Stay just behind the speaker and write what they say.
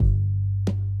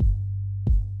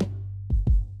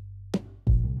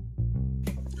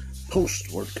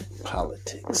Post-work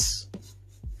politics.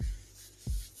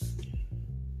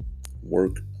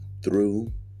 Work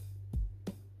through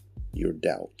your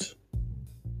doubt.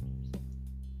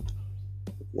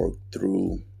 Work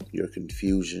through your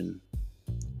confusion.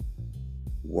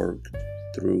 Work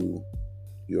through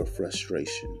your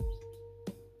frustration.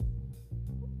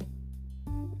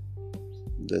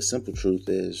 The simple truth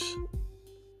is,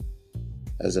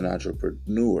 as an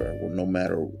entrepreneur, no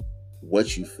matter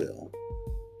what you feel,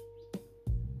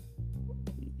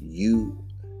 you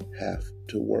have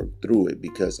to work through it,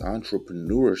 because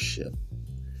entrepreneurship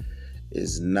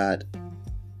is not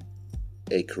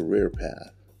a career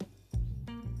path.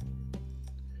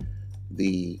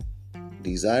 The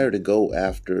desire to go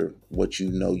after what you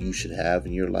know you should have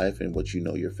in your life and what you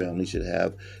know your family should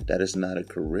have, that is not a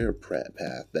career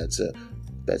path. That's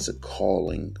a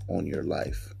calling on your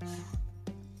life.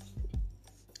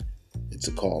 It's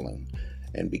a calling.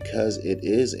 And because it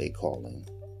is a calling,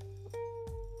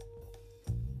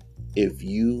 if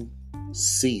you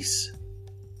cease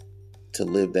to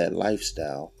live that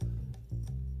lifestyle,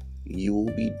 you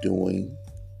will be doing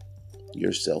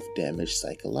yourself damage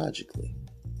psychologically.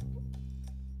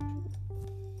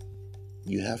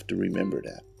 You have to remember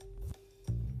that.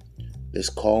 This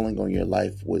calling on your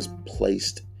life was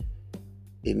placed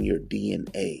in your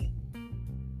DNA.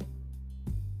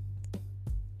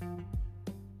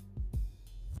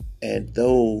 And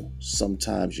though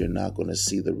sometimes you're not going to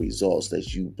see the results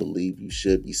that you believe you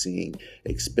should be seeing,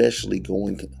 especially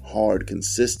going hard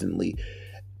consistently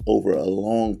over a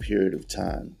long period of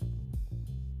time,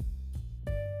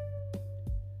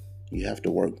 you have to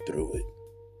work through it.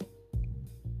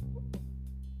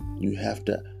 You have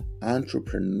to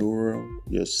entrepreneur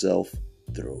yourself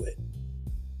through it.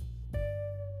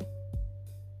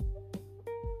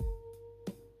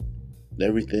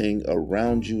 Everything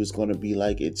around you is going to be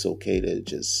like it's okay to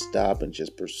just stop and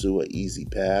just pursue an easy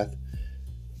path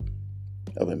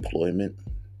of employment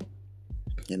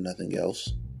and nothing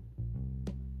else.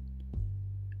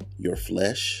 Your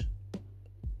flesh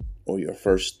or your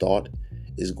first thought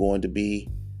is going to be,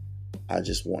 I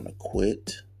just want to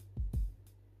quit.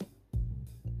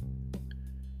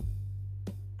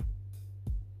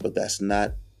 But that's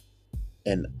not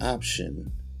an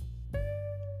option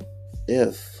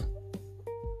if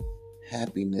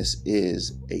happiness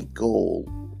is a goal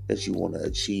that you want to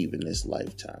achieve in this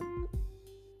lifetime.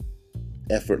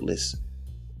 Effortless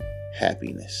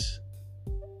happiness.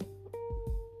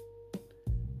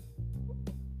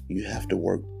 You have to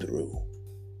work through.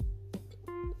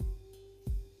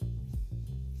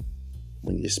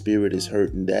 When your spirit is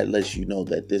hurting, that lets you know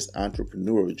that this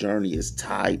entrepreneurial journey is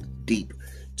tied deep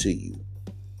to you.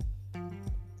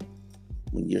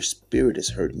 When your spirit is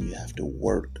hurting, you have to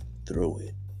work through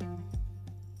it.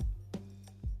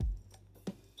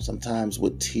 Sometimes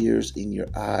with tears in your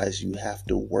eyes, you have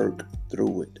to work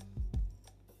through it.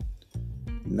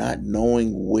 Not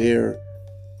knowing where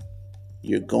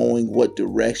you're going, what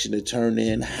direction to turn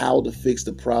in, how to fix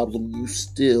the problem, you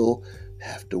still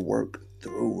have to work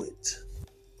through it.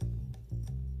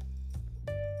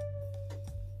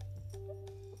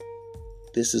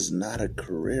 This is not a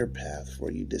career path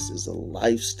for you. This is a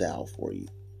lifestyle for you.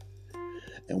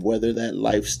 And whether that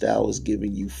lifestyle is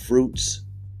giving you fruits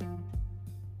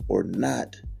or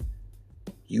not,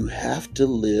 you have to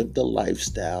live the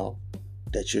lifestyle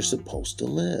that you're supposed to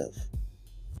live.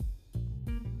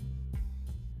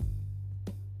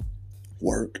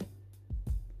 Work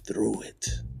through it.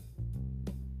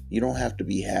 You don't have to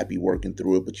be happy working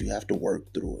through it, but you have to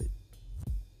work through it.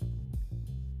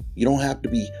 You don't have to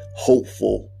be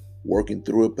hopeful working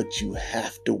through it, but you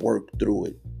have to work through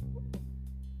it.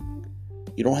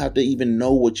 You don't have to even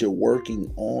know what you're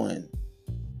working on.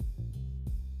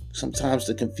 Sometimes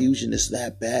the confusion is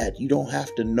that bad. You don't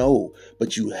have to know,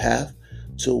 but you have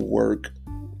to work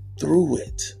through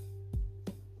it.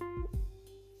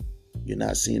 You're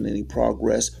not seeing any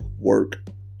progress. Work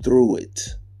through it.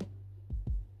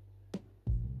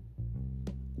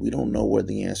 We don't know where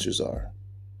the answers are.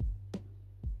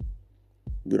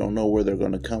 We don't know where they're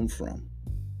going to come from.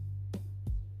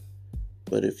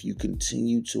 But if you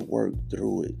continue to work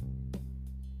through it,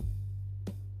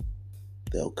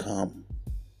 they'll come.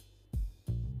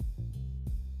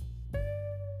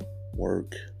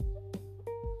 Work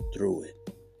through it.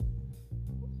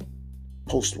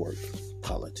 Post-work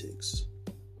politics.